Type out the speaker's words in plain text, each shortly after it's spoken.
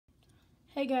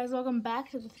Hey guys, welcome back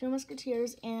to the Three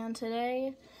Musketeers, and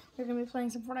today we're going to be playing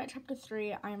some Fortnite Chapter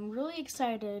 3. I'm really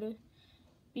excited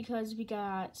because we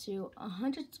got to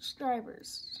 100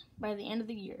 subscribers by the end of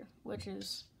the year, which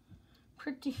is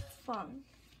pretty fun.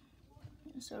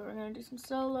 So we're going to do some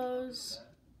solos.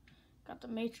 Got the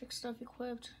Matrix stuff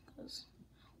equipped because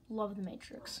love the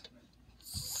Matrix.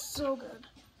 So good.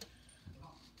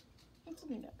 What's in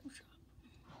the item shop?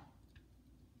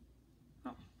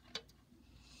 Oh.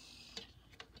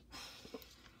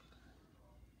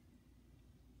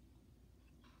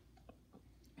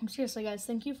 Seriously guys,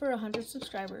 thank you for 100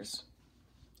 subscribers.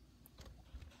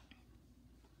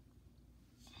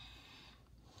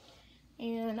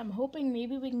 And I'm hoping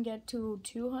maybe we can get to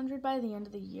 200 by the end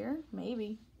of the year,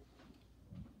 maybe.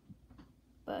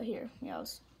 But here, yeah,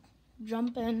 let's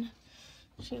jump in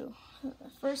to the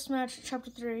first match,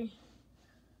 Chapter 3.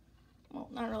 Well,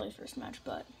 not really first match,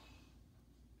 but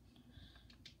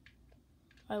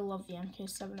I love the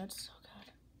MK7, it's so good.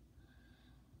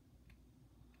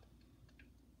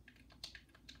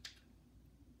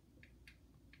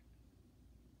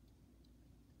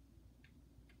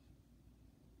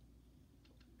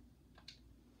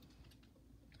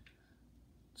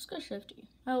 Let's go Shifty.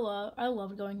 I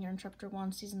love going here in Chapter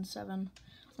 1, Season 7.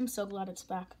 I'm so glad it's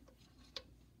back.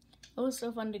 It was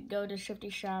so fun to go to Shifty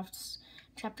Shafts,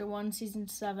 Chapter 1, Season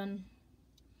 7.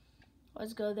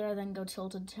 Let's go there, then go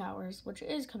Tilted Towers, which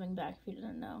is coming back if you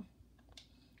didn't know.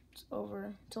 It's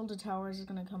over. Tilted Towers is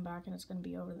going to come back and it's going to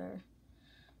be over there.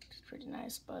 It's pretty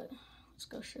nice, but let's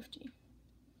go Shifty.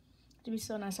 It'd be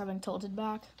so nice having Tilted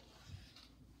back.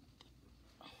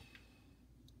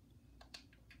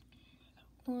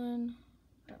 One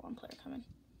player coming.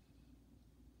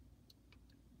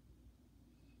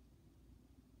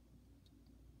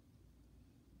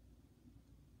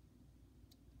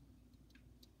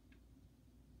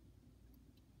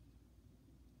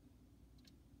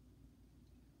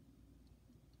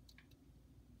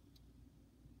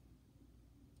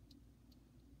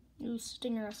 New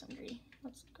Stinger SMG.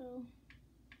 Let's go.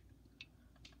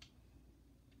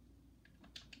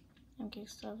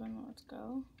 MK7, let's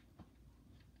go.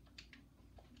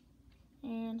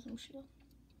 And some shield.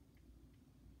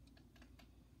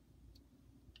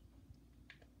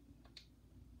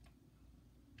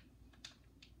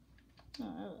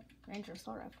 Oh, Ranger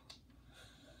assault rifle.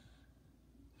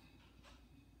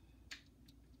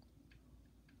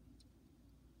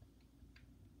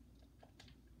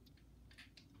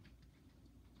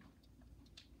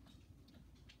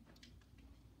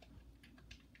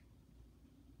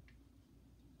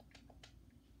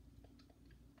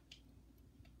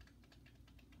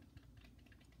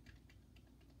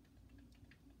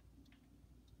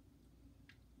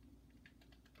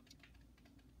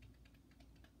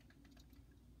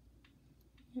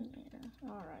 Yeah.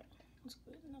 Alright, let's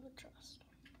go get another trust.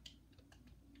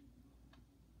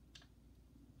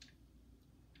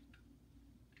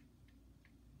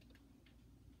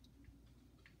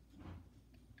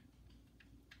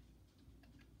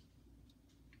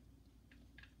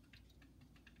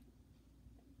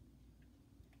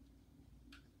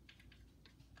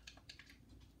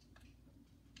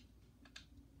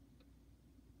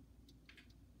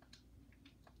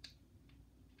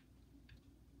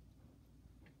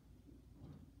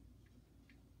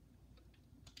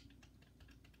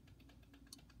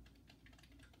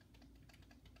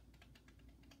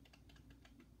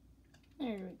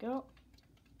 There we go.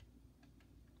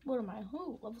 What am I?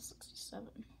 Oh, level 67.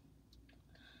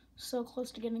 So close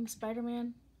to getting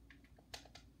Spider-Man.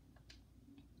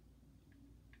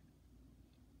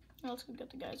 Now let's go get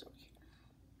the guys over here.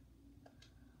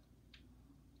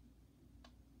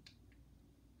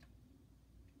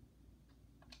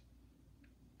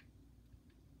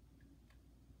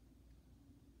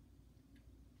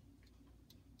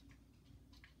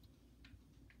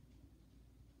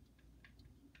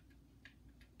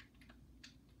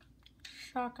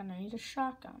 Shotgun, I need a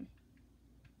shotgun.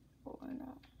 Or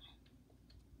not.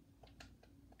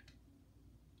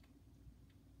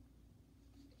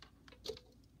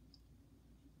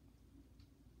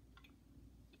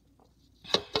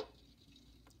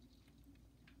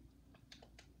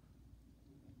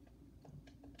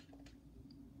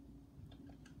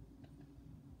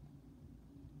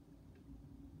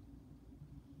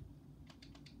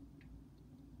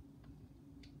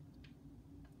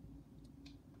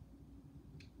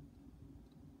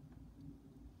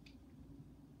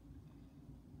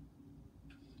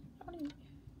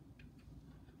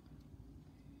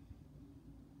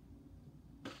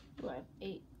 Do I have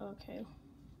 8? Okay.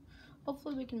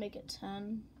 Hopefully we can make it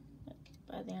 10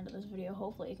 by the end of this video.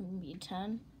 Hopefully it can be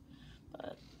 10.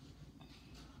 But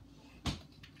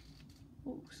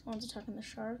Ooh, someone's attacking the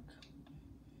shark.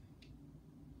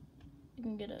 We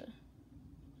can get a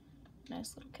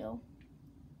nice little kill.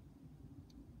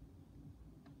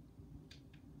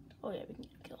 Oh yeah, we can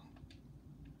get a kill.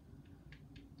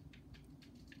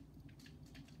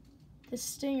 The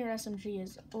Stinger SMG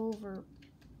is overpowered.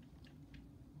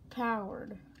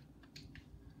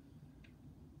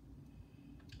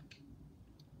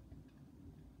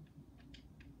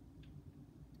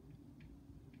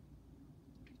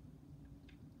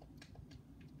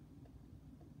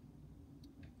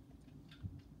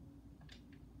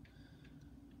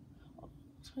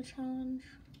 What's my challenge?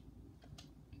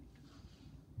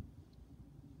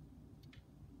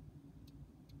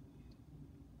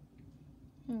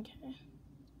 Okay.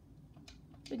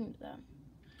 We can do that.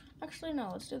 Actually,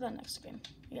 no, let's do that next game.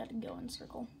 We gotta go in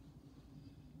circle.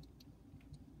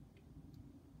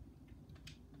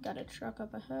 Got a truck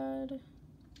up ahead.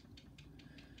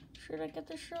 Should I get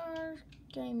the shark?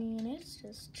 I mean, it's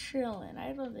just chilling.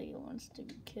 I don't think it wants to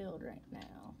be killed right now.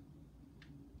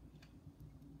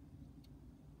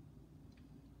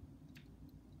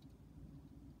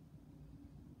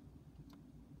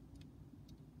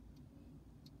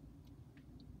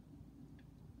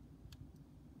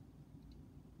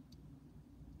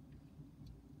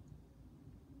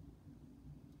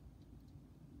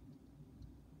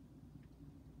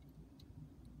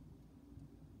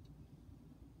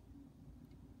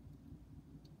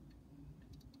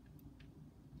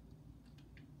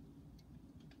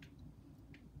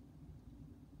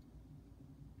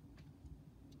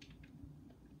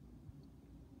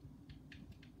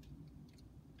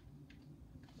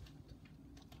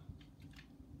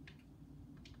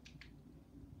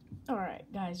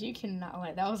 Alright, guys, you cannot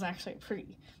lie. That was actually a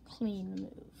pretty clean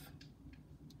move.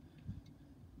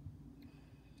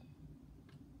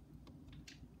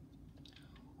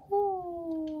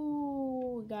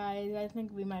 Ooh, guys, I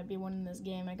think we might be winning this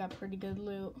game. I got pretty good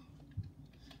loot.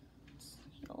 Let's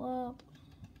heal up.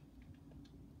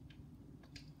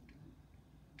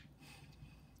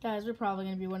 Guys, we're probably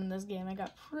going to be winning this game. I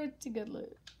got pretty good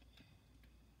loot.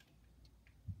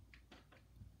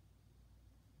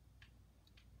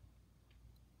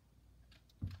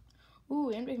 Ooh,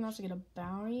 and we can also get a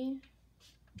bounty.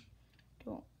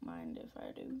 Don't mind if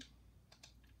I do.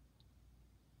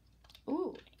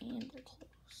 Ooh, and they're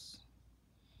close.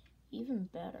 Even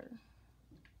better.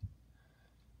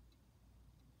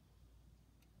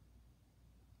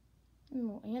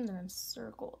 Ooh, and they're in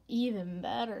circle. Even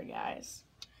better, guys.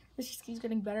 This just keeps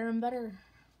getting better and better.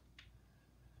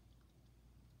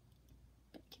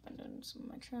 Keep on doing some of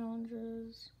my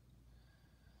challenges.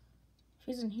 If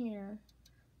he's in here,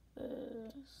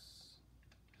 this.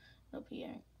 Nope, he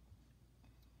ain't.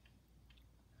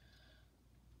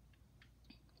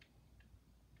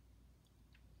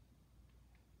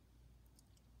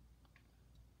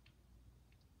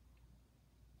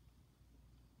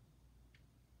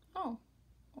 Oh,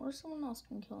 or someone else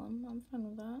can kill him. I'm fine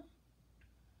with that.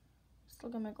 Still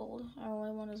got my gold. All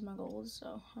I want is my gold,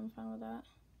 so I'm fine with that.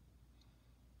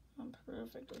 I'm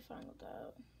perfectly fine with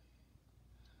that.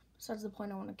 Besides the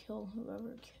point, I want to kill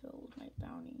whoever killed my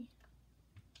bounty.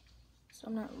 So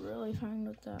I'm not really fine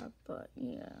with that, but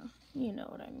yeah, you know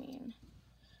what I mean.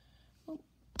 Oh.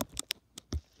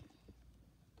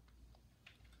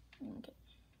 Okay.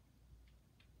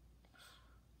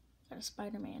 Got a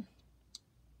Spider-Man.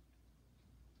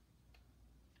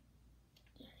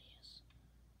 There he is.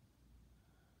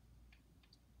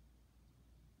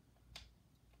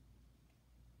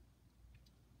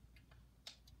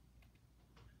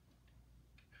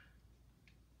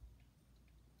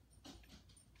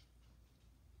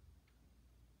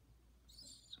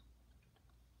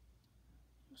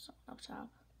 Something up top.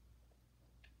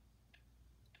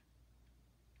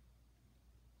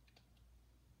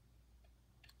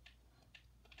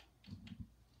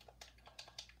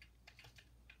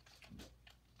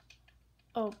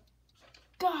 Oh,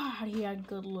 God, he had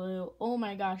good loot. Oh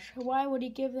my gosh, why would he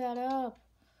give that up?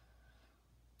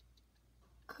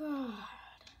 God.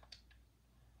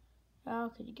 How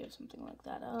could you give something like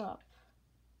that up?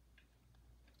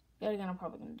 Yeah, again, I'm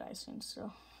probably gonna die soon,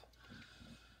 so.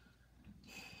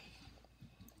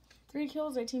 3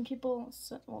 kills, 18 people,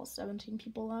 well, 17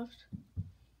 people left.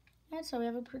 And so we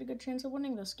have a pretty good chance of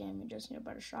winning this game. We just need a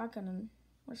better shotgun and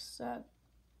we're set.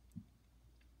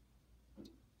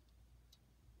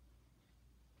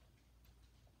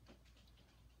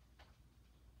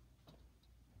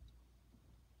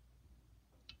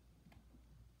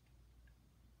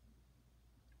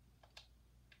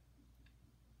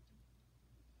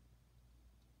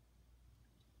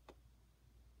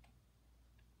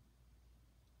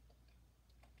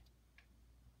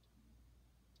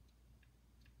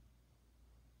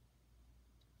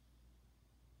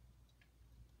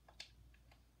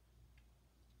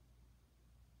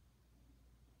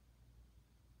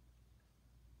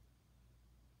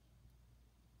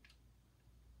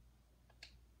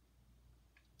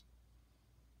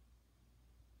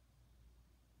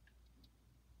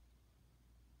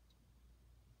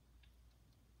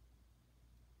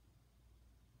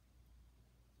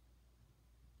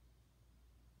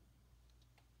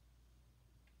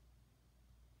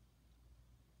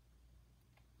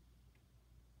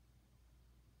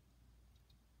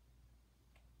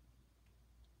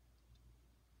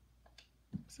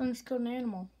 Someone just killed an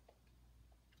animal.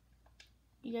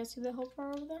 You guys see that whole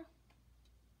far over there?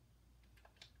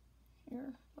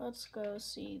 Here, let's go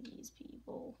see these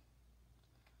people.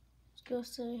 Let's go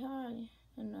say hi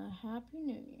and a Happy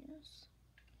New Year's.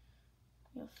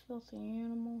 You filthy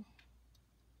animal.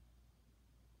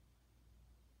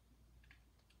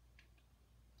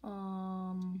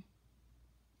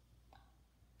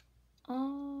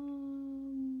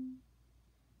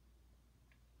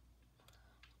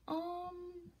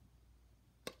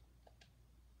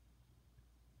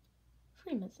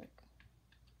 Free mythic.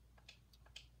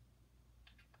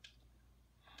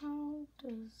 How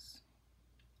does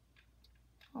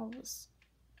all this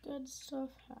good stuff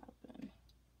happen?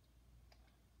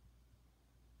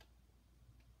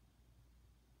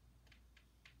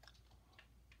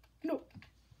 No.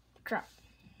 Crap.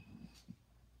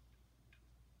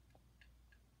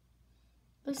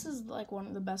 This is like one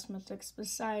of the best mythics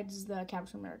besides the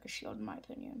Captain America shield, in my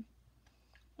opinion.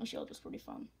 The shield is pretty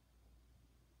fun.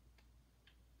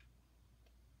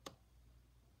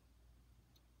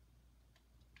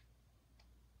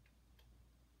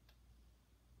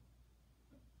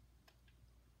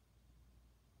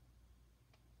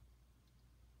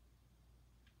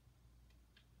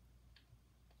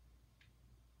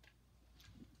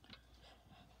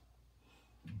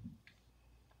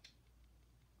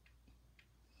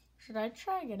 Should I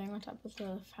try getting on top of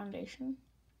the foundation?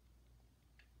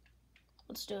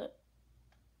 Let's do it.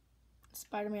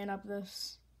 Spider-Man up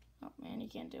this. Oh man, you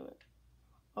can't do it.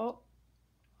 Oh.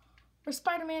 We're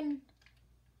Spider-Man.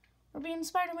 We're being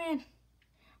Spider-Man.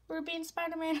 We're being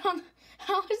Spider-Man.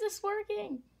 How is this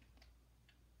working?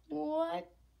 What?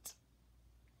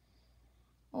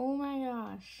 Oh my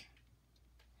gosh.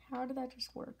 How did that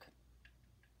just work?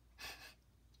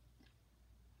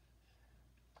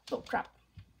 Oh crap.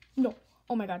 No.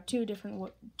 Oh my god, two different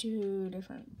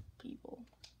people.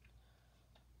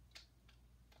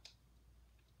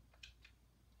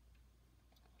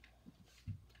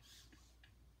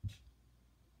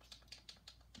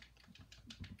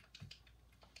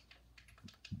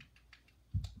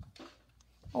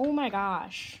 Oh my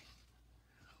gosh.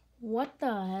 What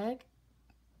the heck?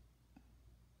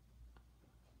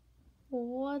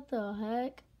 What the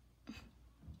heck?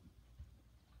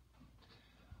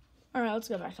 Alright, let's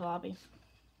go back to lobby.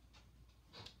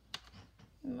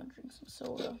 I'm gonna drink some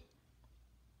soda.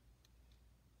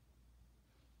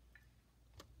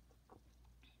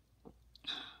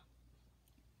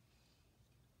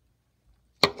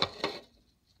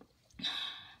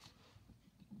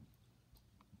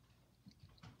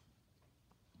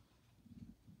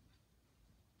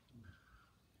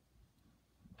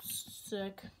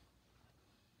 Sick.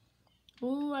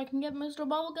 Ooh, I can get Mr.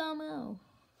 Bubblegum.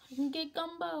 I can get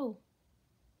Gumbo.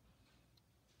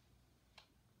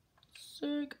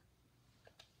 Sick.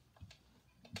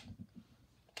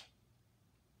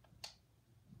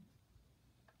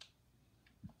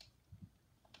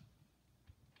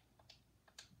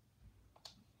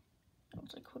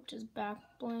 Let's equip his back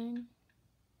bling.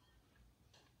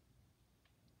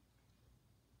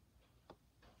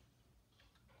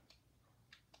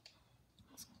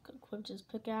 Let's equip his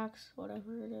pickaxe,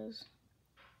 whatever it is.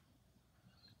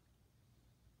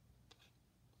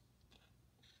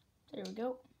 There we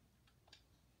go.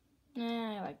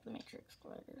 Nah, I like the Matrix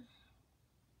glider.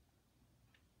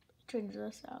 Change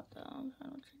this out though. I'm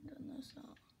trying to change this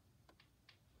out.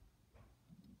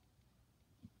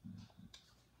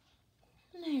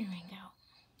 There we go.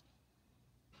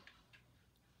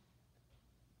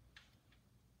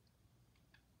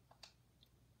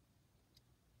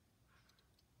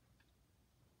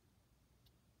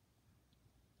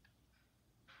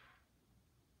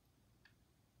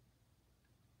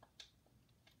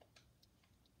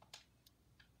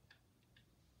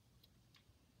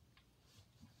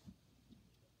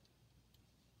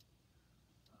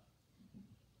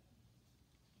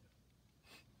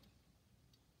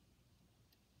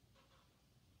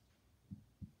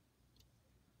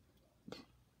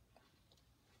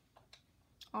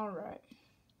 Alright.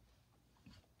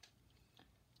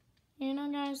 You know,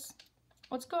 guys,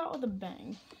 let's go out with a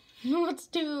bang. Let's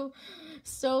do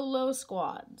solo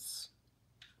squads.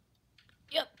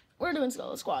 Yep, we're doing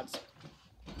solo squads.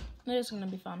 It is going to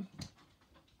be fun.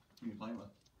 Who are you playing with?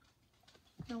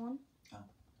 No one. Oh.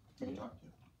 Who are you talking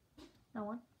to? No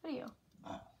one. Video.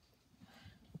 Oh.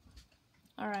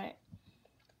 Alright.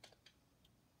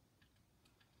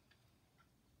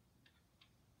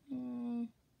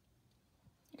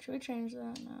 Should we change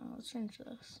that? No, let's change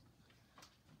this.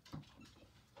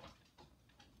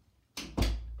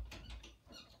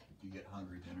 You get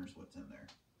hungry dinners, what's in there?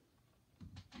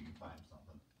 You can find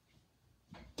something.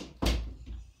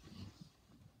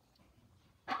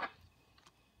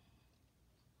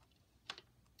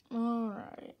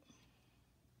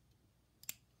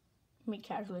 Me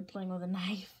casually playing with a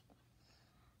knife.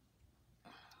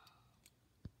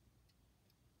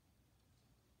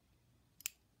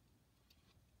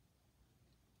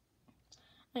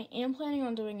 I am planning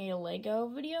on doing a Lego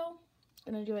video.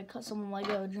 Gonna do a custom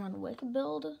Lego John Wick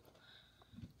build.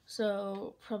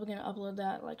 So probably gonna upload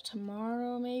that like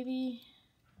tomorrow, maybe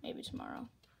tomorrow.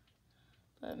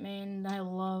 But man, I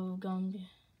love Gumby.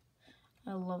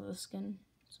 I love the skin.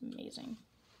 It's amazing.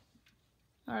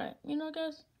 All right, you know what,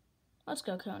 guys? Let's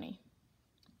go, Coney.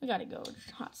 We gotta go.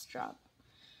 Hot drop.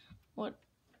 What?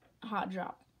 Hot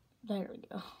drop. There we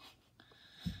go.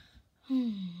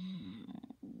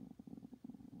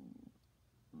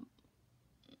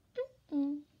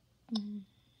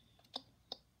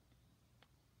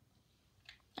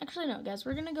 Actually, no, guys.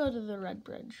 We're gonna go to the Red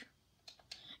Bridge.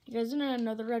 You guys didn't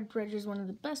know the Red Bridge is one of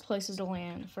the best places to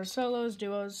land for solos,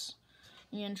 duos,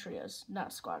 and trios,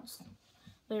 not squads.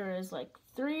 There is like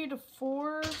 3 to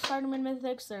 4 Spider-Man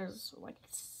mythics. There's like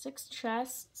 6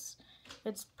 chests.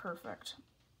 It's perfect.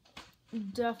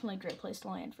 Definitely a great place to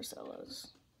land for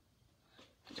solos.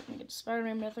 You can get the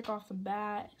Spider-Man mythic off the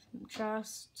bat, some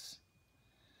chests.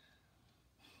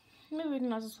 Maybe we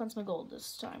can also spend some gold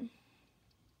this time.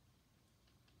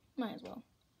 Might as well.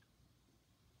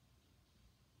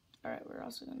 Alright, we're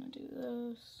also gonna do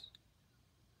this.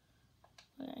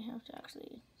 But I have to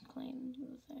actually claim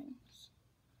the things.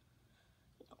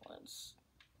 Let's.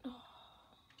 Oh.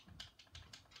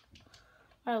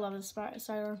 I love this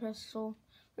sidearm pistol.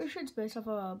 Pretty sure it's based off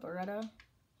of a Beretta.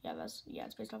 Yeah,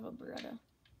 it's based off of a Beretta.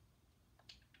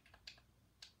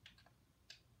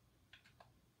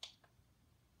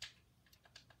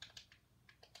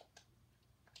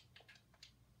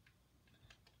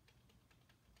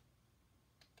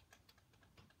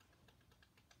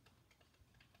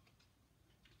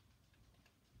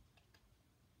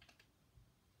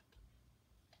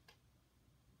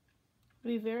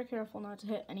 Be very careful not to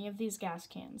hit any of these gas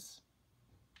cans.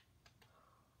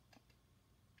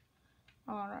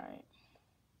 Alright.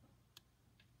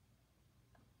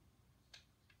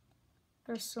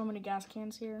 There's so many gas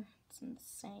cans here. It's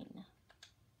insane.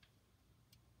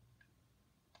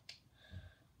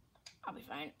 I'll be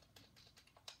fine.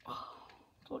 Oh,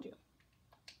 told you.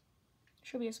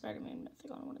 Should be a Spider-Man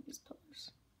mythic on one of these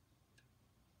pillars.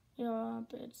 Yeah,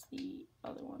 but it's the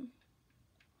other one.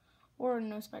 Or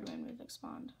no Spider-Man mythic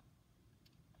spawned.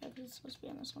 Yeah, because it's supposed to be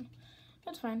on this one.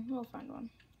 That's fine. We'll find one.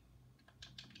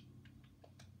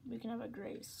 We can have a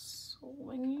great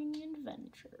swinging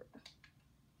adventure.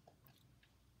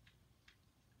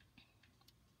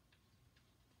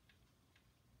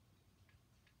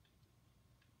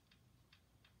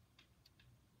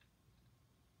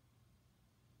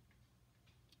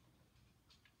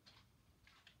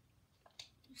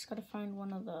 Just gotta find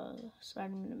one of the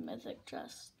Spider-Man mythic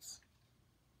chests.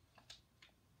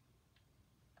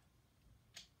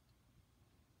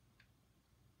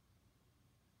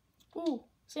 Ooh,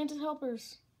 Santa's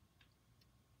helpers.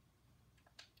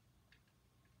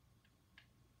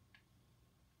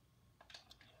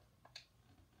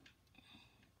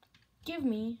 Give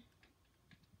me.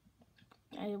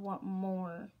 I want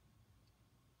more.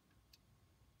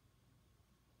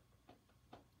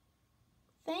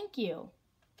 Thank you.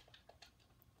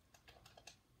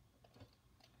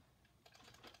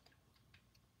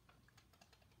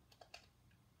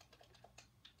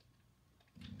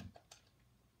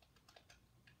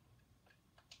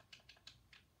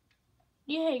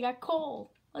 Yay, got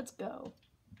coal. Let's go.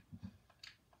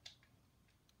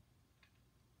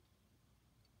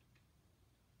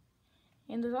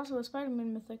 And there's also a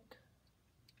Spider-Man mythic.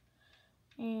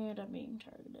 And I'm being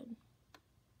targeted.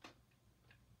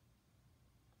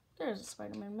 There's a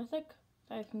Spider-Man mythic.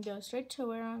 I can go straight to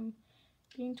where I'm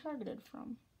being targeted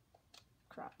from.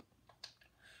 Crap.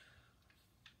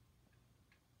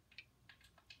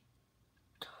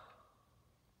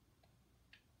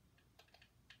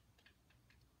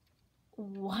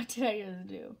 What did I just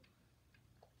do?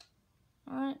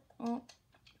 Alright, well,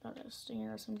 got a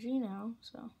Stinger SMG now,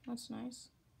 so that's nice.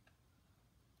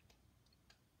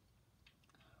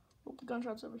 Oh,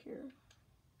 gunshots over here.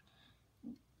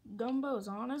 Gumbo's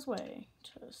on his way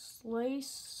to slay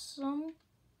some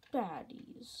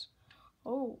baddies.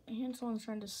 Oh, and someone's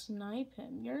trying to snipe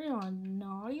him. You're on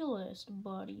naughty list,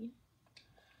 buddy.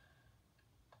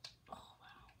 Oh,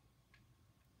 wow.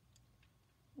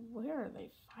 Where are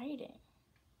they fighting?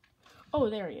 Oh,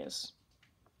 there he is.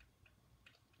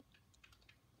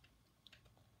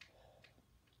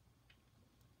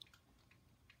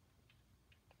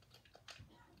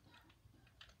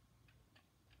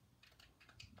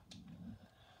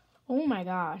 Oh my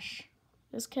gosh.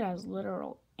 This kid has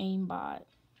literal aimbot.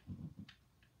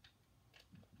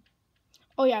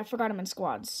 Oh yeah, I forgot I'm in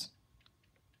squads.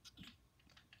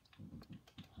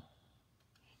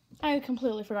 I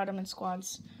completely forgot I'm in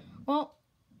squads. Well,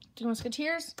 2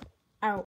 Musketeers,